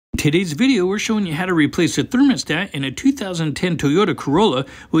In today's video, we're showing you how to replace a thermostat in a 2010 Toyota Corolla,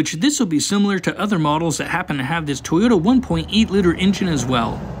 which this will be similar to other models that happen to have this Toyota 1.8 liter engine as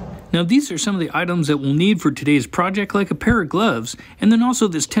well. Now these are some of the items that we'll need for today's project, like a pair of gloves, and then also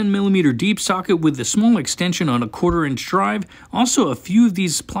this 10mm deep socket with the small extension on a 1/4-inch drive, also a few of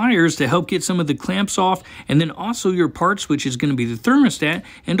these pliers to help get some of the clamps off, and then also your parts, which is going to be the thermostat,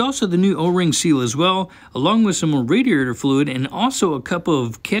 and also the new O-ring seal as well, along with some more radiator fluid, and also a couple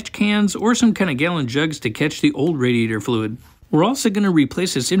of catch cans or some kind of gallon jugs to catch the old radiator fluid. We're also going to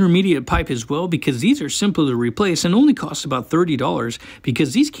replace this intermediate pipe as well, because these are simple to replace and only cost about $30,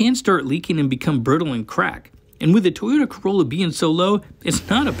 because these can start leaking and become brittle and crack. And with the Toyota Corolla being so low, it's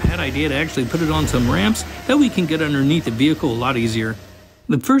not a bad idea to actually put it on some ramps that we can get underneath the vehicle a lot easier.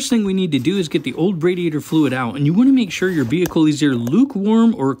 The first thing we need to do is get the old radiator fluid out, and you want to make sure your vehicle is either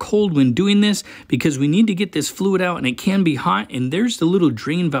lukewarm or cold when doing this, because we need to get this fluid out and it can be hot, and there's the little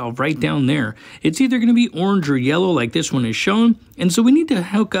drain valve right down there. It's either going to be orange or yellow like this one is shown, and so we need to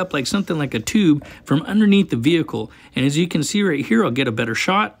hook up like something like a tube from underneath the vehicle. And as you can see right here, I'll get a better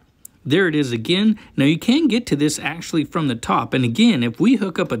shot. There it is again. Now you can get to this actually from the top, and again, if we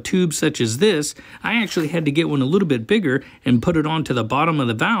hook up a tube such as this, I actually had to get one a little bit bigger and put it onto the bottom of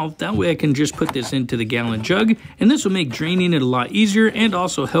the valve. That way I can just put this into the gallon jug, and this will make draining it a lot easier and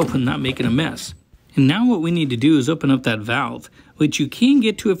also help in not making a mess. And now what we need to do is open up that valve, which you can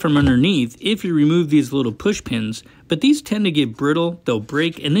get to it from underneath if you remove these little push pins, but these tend to get brittle, they'll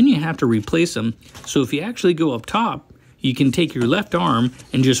break, and then you have to replace them. So if you actually go up top, you can take your left arm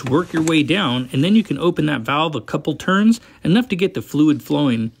and just work your way down, and then you can open that valve a couple turns, enough to get the fluid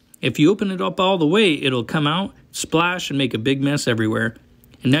flowing. If you open it up all the way, it'll come out, splash, and make a big mess everywhere.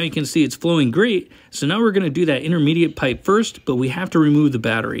 And now you can see it's flowing great. So now we're going to do that intermediate pipe first, but we have to remove the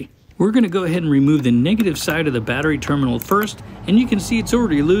battery. We're going to go ahead and remove the negative side of the battery terminal first, and you can see it's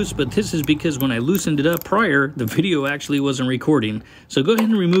already loose, but this is because when I loosened it up prior, the video actually wasn't recording. So go ahead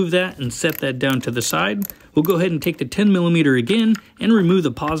and remove that and set that down to the side. We'll go ahead and take the 10mm again and remove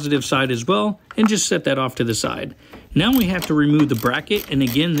the positive side as well, and just set that off to the side. Now we have to remove the bracket, and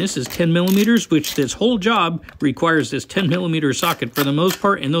again, this is 10mm, which this whole job requires this 10mm socket for the most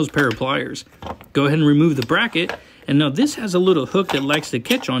part and those pair of pliers. Go ahead and remove the bracket. And now this has a little hook that likes to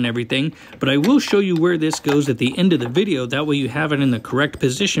catch on everything, but I will show you where this goes at the end of the video. That way you have it in the correct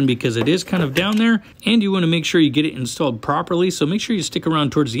position, because it is kind of down there, and you want to make sure you get it installed properly. So make sure you stick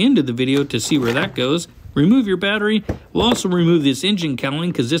around towards the end of the video to see where that goes. Remove your battery. We'll also remove this engine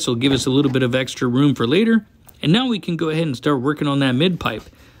cowling, because this will give us a little bit of extra room for later. And now we can go ahead and start working on that mid pipe.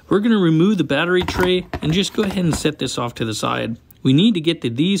 We're going to remove the battery tray and just go ahead and set this off to the side. We need to get to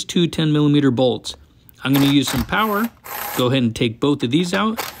these two 10mm bolts. I'm going to use some power. Go ahead and take both of these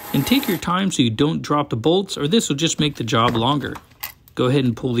out, and take your time so you don't drop the bolts, or this will just make the job longer. Go ahead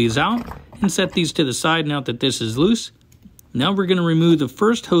and pull these out and set these to the side now that this is loose. Now we're going to remove the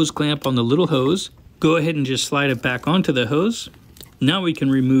first hose clamp on the little hose. Go ahead and just slide it back onto the hose. Now we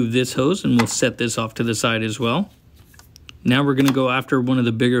can remove this hose, and we'll set this off to the side as well. Now we're going to go after one of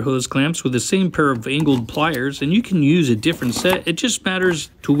the bigger hose clamps with the same pair of angled pliers, and you can use a different set. It just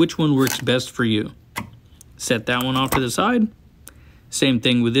matters to which one works best for you. Set that one off to the side. Same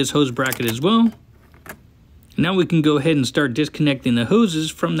thing with this hose bracket as well. Now we can go ahead and start disconnecting the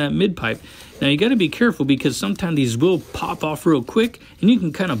hoses from that mid pipe. Now you got to be careful, because sometimes these will pop off real quick, and you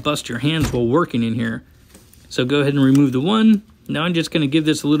can kind of bust your hands while working in here. So go ahead and remove the one. Now I'm just going to give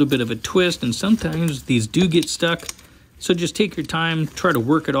this a little bit of a twist, and sometimes these do get stuck. So just take your time, try to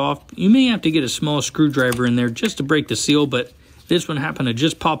work it off. You may have to get a small screwdriver in there just to break the seal, but this one happened to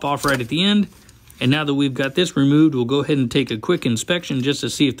just pop off right at the end. And now that we've got this removed, we'll go ahead and take a quick inspection just to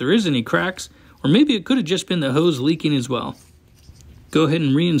see if there is any cracks, or maybe it could have just been the hose leaking as well. Go ahead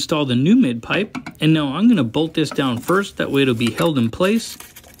and reinstall the new mid pipe, and now I'm going to bolt this down first. That way it'll be held in place,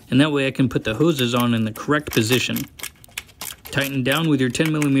 and that way I can put the hoses on in the correct position. Tighten down with your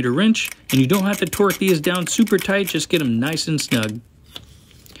 10mm wrench, and you don't have to torque these down super tight, just get them nice and snug.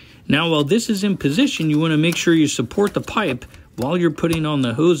 Now while this is in position, you want to make sure you support the pipe while you're putting on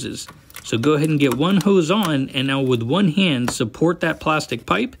the hoses. So go ahead and get one hose on, and now with one hand support that plastic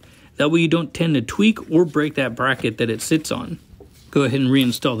pipe. That way you don't tend to tweak or break that bracket that it sits on. Go ahead and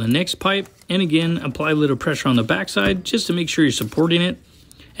reinstall the next pipe, and again apply a little pressure on the backside just to make sure you're supporting it.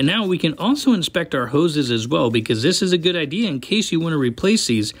 And now we can also inspect our hoses as well, because this is a good idea in case you want to replace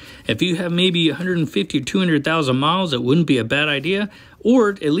these. If you have maybe 150 or 200,000 miles, it wouldn't be a bad idea, or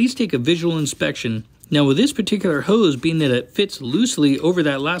at least take a visual inspection. Now with this particular hose, being that it fits loosely over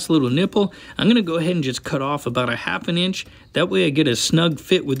that last little nipple, I'm going to go ahead and just cut off about a ½ an inch. That way I get a snug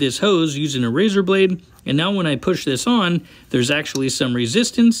fit with this hose using a razor blade. And now when I push this on, there's actually some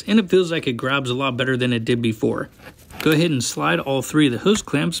resistance and it feels like it grabs a lot better than it did before. Go ahead and slide all 3 of the hose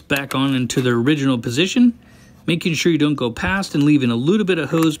clamps back on into their original position, making sure you don't go past and leaving a little bit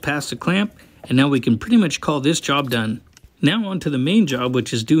of hose past the clamp. And now we can pretty much call this job done. Now on to the main job,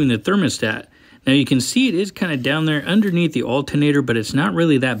 which is doing the thermostat. Now you can see it is kind of down there underneath the alternator, but it's not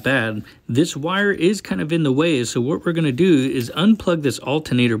really that bad. This wire is kind of in the way, so what we're going to do is unplug this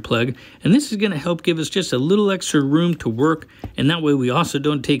alternator plug, and this is going to help give us just a little extra room to work, and that way we also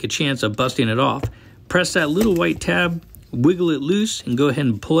don't take a chance of busting it off. Press that little white tab, wiggle it loose, and go ahead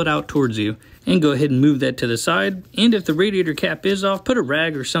and pull it out towards you. And go ahead and move that to the side, and if the radiator cap is off, put a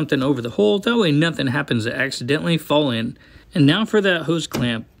rag or something over the hole, that way nothing happens to accidentally fall in. And now for that hose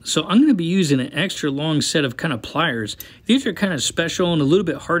clamp. So I'm going to be using an extra long set of kind of pliers. These are kind of special and a little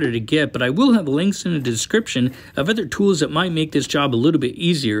bit harder to get, but I will have links in the description of other tools that might make this job a little bit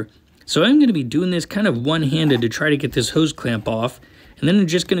easier. So I'm going to be doing this kind of one-handed to try to get this hose clamp off. And then I'm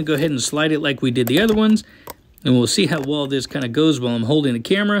just going to go ahead and slide it like we did the other ones. And we'll see how well this kind of goes while I'm holding the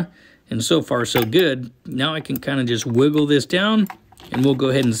camera. And so far so good. Now I can kind of just wiggle this down and we'll go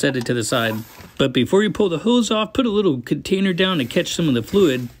ahead and set it to the side. But before you pull the hose off, put a little container down to catch some of the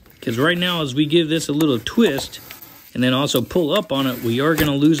fluid, because right now as we give this a little twist and then also pull up on it, we are going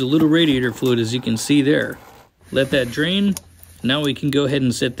to lose a little radiator fluid, as you can see there. Let that drain. Now we can go ahead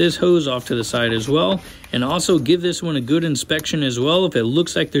and set this hose off to the side as well, and also give this one a good inspection as well. If it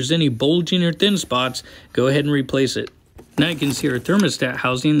looks like there's any bulging or thin spots, go ahead and replace it. Now you can see our thermostat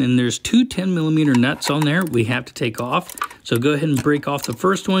housing, and there's 2 10mm nuts on there we have to take off. So go ahead and break off the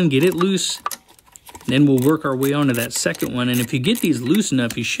first one, get it loose, then we'll work our way on to that second one. And if you get these loose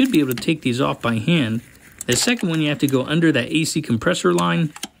enough, you should be able to take these off by hand. The second one, you have to go under that AC compressor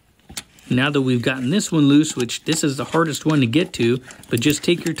line. Now that we've gotten this one loose, which this is the hardest one to get to, but just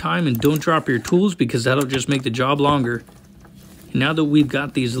take your time and don't drop your tools, because that'll just make the job longer. Now that we've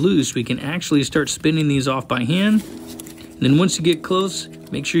got these loose, we can actually start spinning these off by hand. And then once you get close,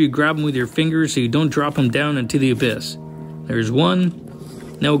 make sure you grab them with your fingers so you don't drop them down into the abyss. There's one.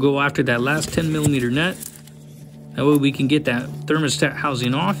 Now we'll go after that last 10mm nut. That way we can get that thermostat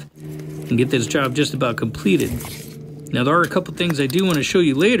housing off and get this job just about completed. Now there are a couple things I do want to show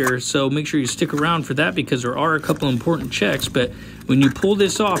you later, so make sure you stick around for that, because there are a couple important checks. But when you pull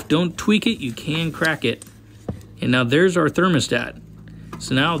this off, don't tweak it, you can crack it. And now there's our thermostat.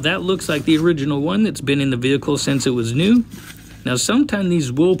 So now that looks like the original one that's been in the vehicle since it was new. Now sometimes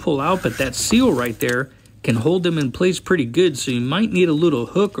these will pull out, but that seal right there can hold them in place pretty good, so you might need a little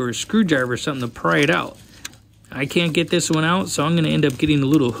hook or a screwdriver or something to pry it out. I can't get this one out, so I'm going to end up getting a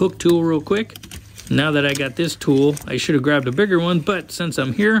little hook tool real quick. Now that I got this tool, I should have grabbed a bigger one, but since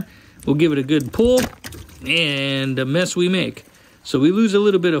I'm here, we'll give it a good pull, and a mess we make. So we lose a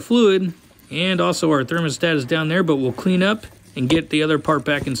little bit of fluid, and also our thermostat is down there, but we'll clean up and get the other part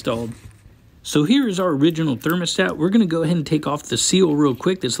back installed. So here is our original thermostat. We're going to go ahead and take off the seal real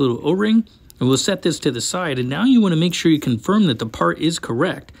quick, this little O-ring. And we'll set this to the side, and now you want to make sure you confirm that the part is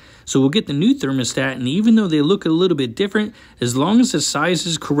correct. So we'll get the new thermostat, and even though they look a little bit different, as long as the size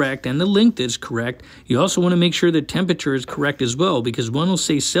is correct and the length is correct, you also want to make sure the temperature is correct as well, because one will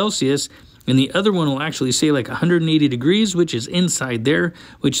say Celsius and the other one will actually say like 180 degrees, which is inside there,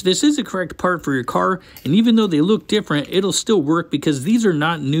 which this is the correct part for your car. And even though they look different, it'll still work because these are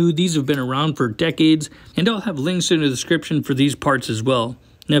not new. These have been around for decades, and I'll have links in the description for these parts as well.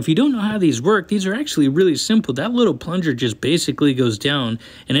 Now, if you don't know how these work, these are actually really simple. That little plunger just basically goes down,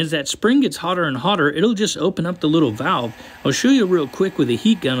 and as that spring gets hotter and hotter, it'll just open up the little valve. I'll show you real quick with a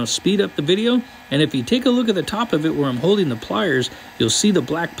heat gun. I'll speed up the video, and if you take a look at the top of it where I'm holding the pliers, you'll see the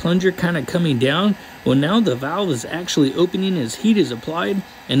black plunger kind of coming down. Well, now the valve is actually opening as heat is applied,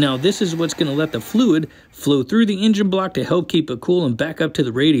 and now this is what's going to let the fluid flow through the engine block to help keep it cool and back up to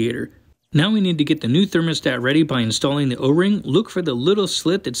the radiator. Now we need to get the new thermostat ready by installing the O-ring. Look for the little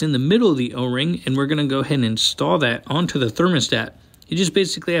slit that's in the middle of the O-ring, and we're going to go ahead and install that onto the thermostat. You just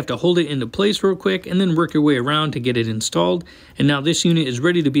basically have to hold it into place real quick and then work your way around to get it installed. And now this unit is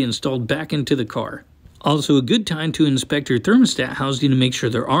ready to be installed back into the car. Also a good time to inspect your thermostat housing to make sure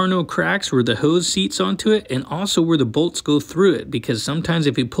there are no cracks where the hose seats onto it, and also where the bolts go through it, because sometimes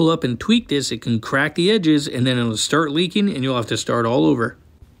if you pull up and tweak this, it can crack the edges and then it'll start leaking and you'll have to start all over.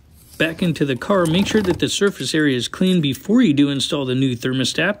 Back into the car, make sure that the surface area is clean before you do install the new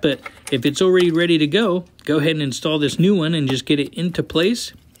thermostat, but if it's already ready to go ahead and install this new one and just get it into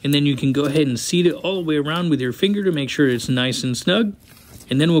place, and then you can go ahead and seat it all the way around with your finger to make sure it's nice and snug.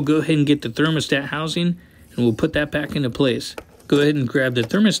 and then we'll go ahead and get the thermostat housing and we'll put that back into place. Go ahead and grab the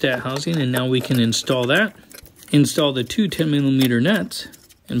thermostat housing, and now we can install that. Install the two 10mm nuts,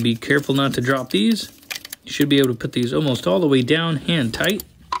 and be careful not to drop these. You should be able to put these almost all the way down, hand tight.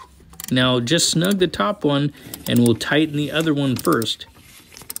 Now just snug the top one, and we'll tighten the other one first.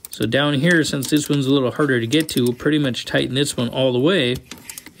 So down here, since this one's a little harder to get to, we'll pretty much tighten this one all the way,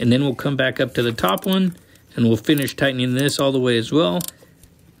 and then we'll come back up to the top one, and we'll finish tightening this all the way as well.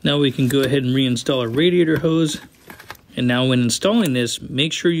 Now we can go ahead and reinstall our radiator hose. And now when installing this,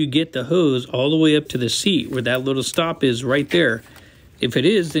 make sure you get the hose all the way up to the seat where that little stop is right there. If it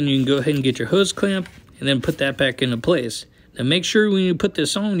is, then you can go ahead and get your hose clamp and then put that back into place. Now make sure when you put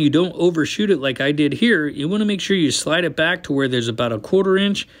this on, you don't overshoot it like I did here. You want to make sure you slide it back to where there's about 1/4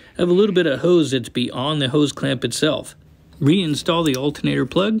 inch of a little bit of hose that's beyond the hose clamp itself. Reinstall the alternator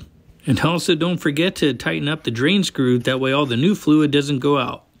plug, and also don't forget to tighten up the drain screw, that way all the new fluid doesn't go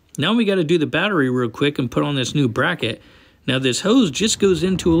out. Now we got to do the battery real quick and put on this new bracket. Now this hose just goes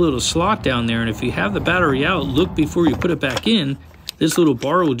into a little slot down there, and if you have the battery out, look before you put it back in. This little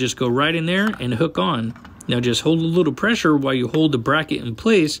bar will just go right in there and hook on. Now just hold a little pressure while you hold the bracket in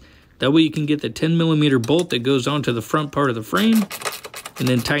place. That way you can get the 10mm bolt that goes onto the front part of the frame, and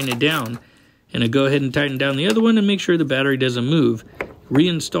then tighten it down. And then go ahead and tighten down the other one and make sure the battery doesn't move.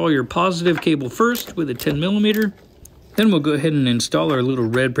 Reinstall your positive cable first with a 10mm. Then we'll go ahead and install our little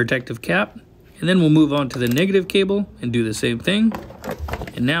red protective cap, and then we'll move on to the negative cable and do the same thing.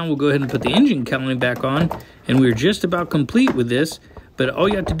 And now we'll go ahead and put the engine cowling back on, and we're just about complete with this. But all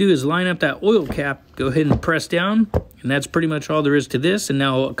you have to do is line up that oil cap, go ahead and press down, and that's pretty much all there is to this. And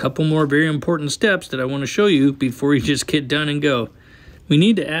now a couple more very important steps that I want to show you before you just get done and go. We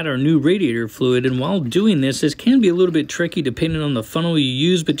need to add our new radiator fluid, and while doing this can be a little bit tricky depending on the funnel you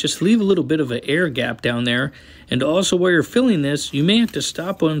use, but just leave a little bit of an air gap down there. And also while you're filling this, you may have to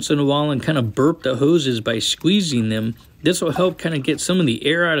stop once in a while and kind of burp the hoses by squeezing them. This will help kind of get some of the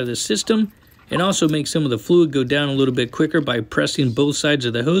air out of the system, and also make some of the fluid go down a little bit quicker by pressing both sides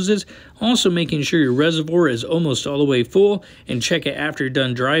of the hoses. Also making sure your reservoir is almost all the way full, and check it after you're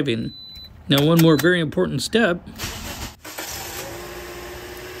done driving. Now one more very important step.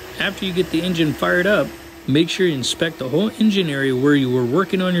 After you get the engine fired up, make sure you inspect the whole engine area where you were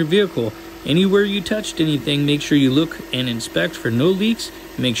working on your vehicle. Anywhere you touched anything, make sure you look and inspect for no leaks,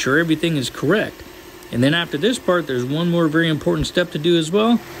 make sure everything is correct. And then after this part, there's one more very important step to do as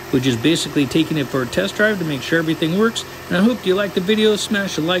well, which is basically taking it for a test drive to make sure everything works. And I hope you liked the video.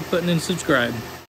 Smash the like button and subscribe.